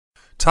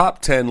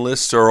Top 10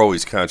 lists are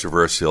always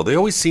controversial. They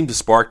always seem to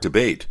spark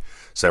debate.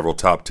 Several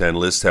top 10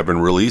 lists have been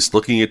released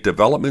looking at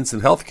developments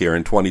in healthcare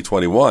in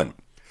 2021.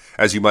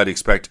 As you might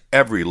expect,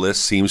 every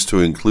list seems to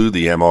include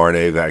the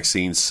mRNA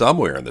vaccine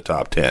somewhere in the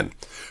top 10.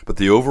 But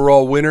the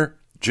overall winner?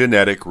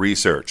 Genetic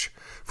research.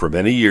 For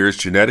many years,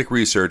 genetic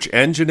research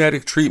and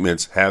genetic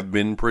treatments have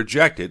been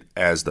projected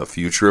as the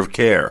future of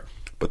care.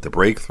 But the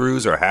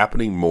breakthroughs are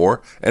happening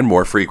more and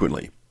more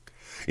frequently.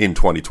 In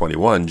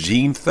 2021,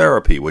 gene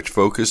therapy, which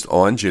focused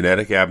on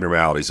genetic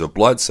abnormalities of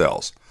blood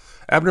cells,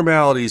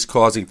 abnormalities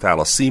causing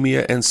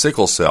thalassemia and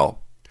sickle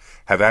cell,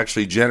 have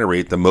actually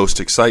generated the most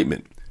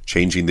excitement.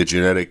 Changing the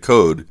genetic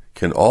code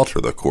can alter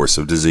the course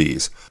of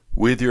disease.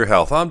 With your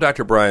health, I'm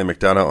Dr. Brian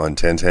McDonough on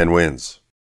 1010 Wins.